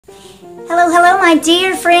Hello, hello, my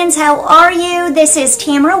dear friends. How are you? This is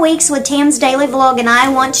Tamera Weeks with Tam's Daily Vlog, and I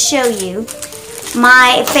want to show you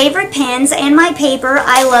my favorite pens and my paper.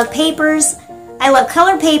 I love papers. I love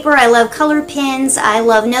color paper. I love colored pens. I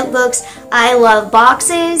love notebooks. I love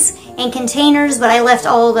boxes and containers, but I left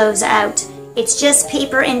all those out. It's just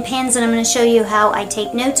paper and pens, and I'm going to show you how I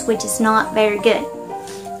take notes, which is not very good.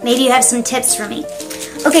 Maybe you have some tips for me.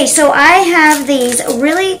 Okay, so I have these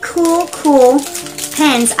really cool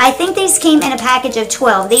pens. I think these came in a package of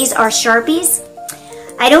 12. These are Sharpies.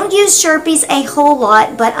 I don't use Sharpies a whole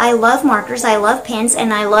lot, but I love markers, I love pens,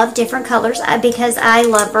 and I love different colors because I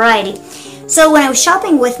love variety. So when I was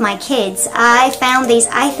shopping with my kids, I found these.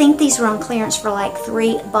 I think these were on clearance for like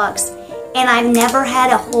 $3. And I've never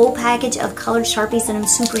had a whole package of colored Sharpies, and I'm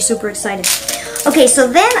super excited. Okay, so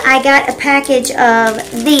then I got a package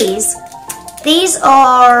of these. These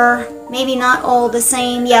are maybe not all the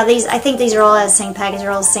same. Yeah, I think these are all out of the same package.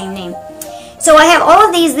 They're all the same name. So I have all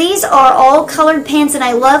of these. These are all colored pens, and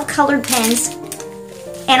I love colored pens.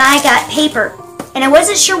 And I got paper. And I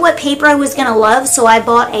wasn't sure what paper I was going to love, so I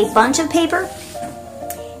bought a bunch of paper.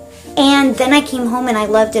 And then I came home and I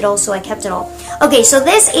loved it all, so I kept it all. Okay, so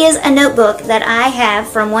this is a notebook that I have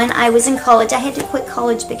from when I was in college. I had to quit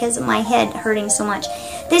college because of my head hurting so much.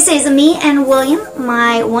 This is me and William,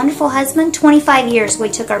 my wonderful husband. 25 years we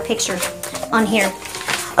took our picture on here.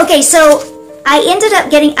 Okay, so I ended up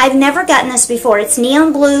getting, I've never gotten this before. It's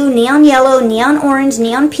neon blue, neon yellow, neon orange,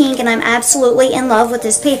 neon pink, and I'm absolutely in love with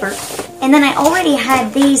this paper. And then I already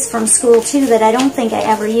had these from school too that I don't think I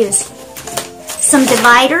ever used. Some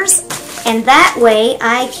dividers, and that way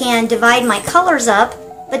I can divide my colors up,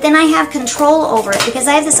 but then I have control over it because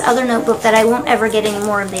I have this other notebook that I won't ever get any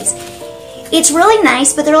more of these. It's really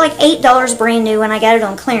nice, but they're like $8 brand new, and I got it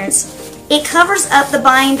on clearance. It covers up the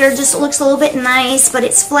binder, just looks a little bit nice, but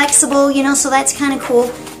it's flexible, you know, so that's kind of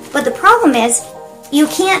cool. But the problem is, you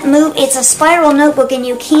can't move, it's a spiral notebook, and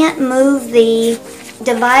you can't move the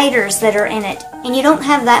dividers that are in it. And you don't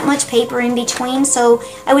have that much paper in between, so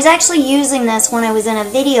I was actually using this when I was in a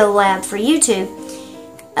video lab for YouTube,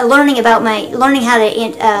 learning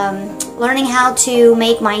how to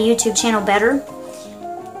make my YouTube channel better.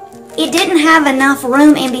 It didn't have enough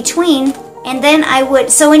room in between, and then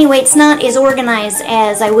so anyway, it's not as organized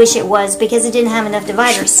as I wish it was because it didn't have enough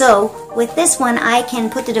dividers. So with this one, I can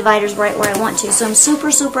put the dividers right where I want to. So I'm super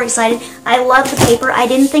excited. I love the paper. I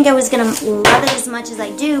didn't think I was going to love it as much as I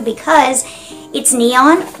do because it's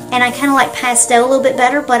neon, and I kind of like pastel a little bit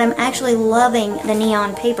better, but I'm actually loving the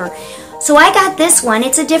neon paper. So I got this one.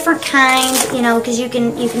 It's a different kind, you know, because you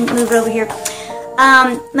can move it over here.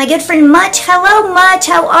 My good friend Much, hello Much,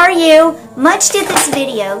 how are you? Much did this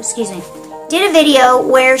video, did a video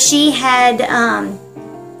where she had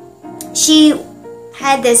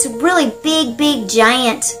this really big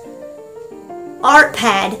giant art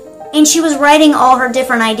pad, and she was writing all her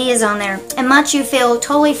different ideas on there. And Much, you feel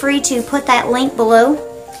totally free to put that link below,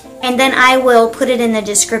 and then I will put it in the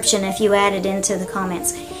description if you add it into the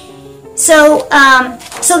comments. So,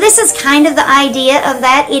 so this is kind of the idea of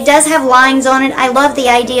that. It does have lines on it. I love the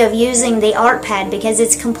idea of using the art pad because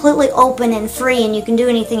it's completely open and free, and you can do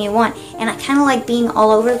anything you want. And I kind of like being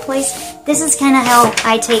all over the place. This is kind of how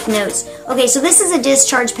I take notes. Okay, so this is a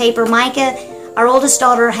discharge paper. Micah, our oldest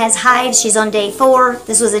daughter, has hives. She's on day 4.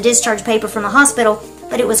 This was a discharge paper from the hospital,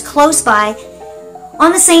 but it was close by.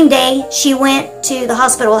 On the same day, she went to the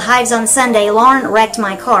hospital with hives on Sunday. Lauren wrecked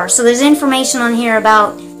my car. So there's information on here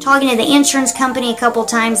about talking to the insurance company a couple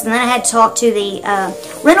times, and then I had to talk to the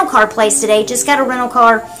rental car place today. Just got a rental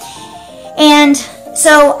car. And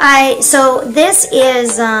so this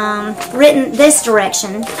is written this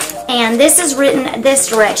direction, and this is written this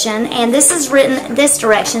direction, and this is written this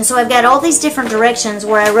direction. So I've got all these different directions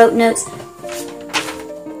where I wrote notes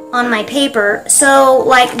on my paper. So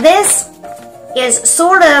like this is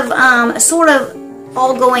sort of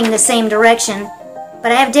all going the same direction,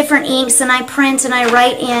 but I have different inks, and I print and I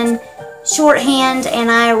write in shorthand and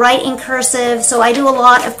I write in cursive, so I do a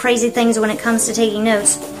lot of crazy things when it comes to taking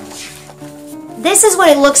notes. This is what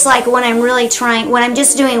it looks like when I'm really when I'm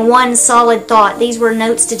just doing one solid thought. These were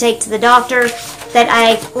notes to take to the doctor that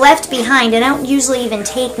I left behind, and I don't usually even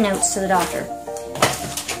take notes to the doctor.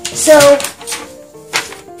 So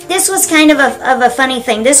this was kind of a funny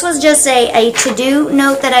thing. This was just a to-do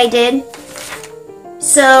note that I did.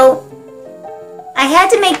 So I had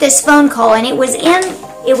to make this phone call, and it was in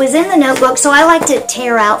the notebook, so I like to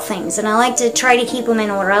tear out things, and I like to try to keep them in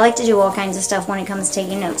order. I like to do all kinds of stuff when it comes to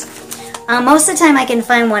taking notes. Most of the time I can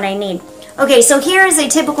find what I need. Okay, so here is a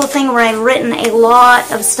typical thing where I've written a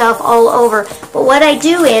lot of stuff all over, but what I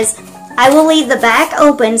do is I will leave the back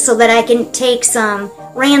open so that I can take some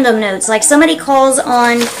random notes. Like somebody calls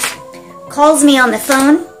me on the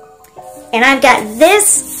phone, and I've got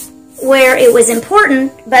this where it was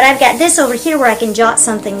important, but I've got this over here where I can jot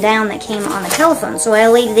something down that came on the telephone. So I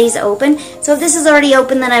leave these open. So if this is already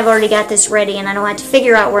open, then I've already got this ready, and I don't have to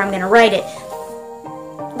figure out where I'm going to write it.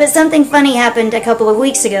 But something funny happened a couple of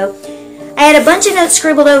weeks ago. I had a bunch of notes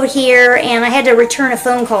scribbled over here, and I had to return a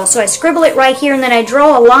phone call. So I scribble it right here, and then I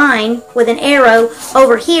draw a line with an arrow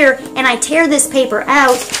over here, and I tear this paper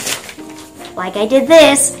out like I did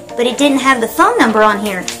this, but it didn't have the phone number on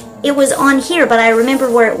here. It was on here, but I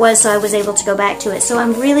remembered where it was, so I was able to go back to it. So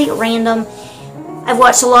I'm really random. I've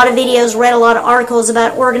watched a lot of videos, read a lot of articles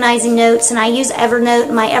about organizing notes, and I use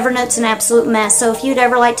Evernote. My Evernote's an absolute mess, so if you'd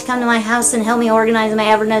ever like to come to my house and help me organize my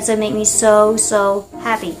Evernotes, that'd make me so, so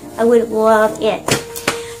happy. I would love it.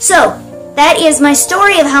 So, that is my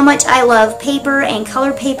story of how much I love paper and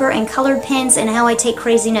colored pens and how I take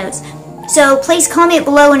crazy notes. So please comment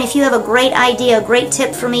below, and if you have a great idea, a great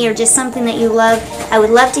tip for me, or just something that you love, I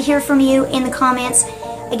would love to hear from you in the comments.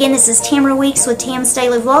 Again, this is Tamera Weeks with Tam's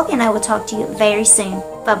Daily Vlog, and I will talk to you very soon.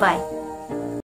 Bye-bye.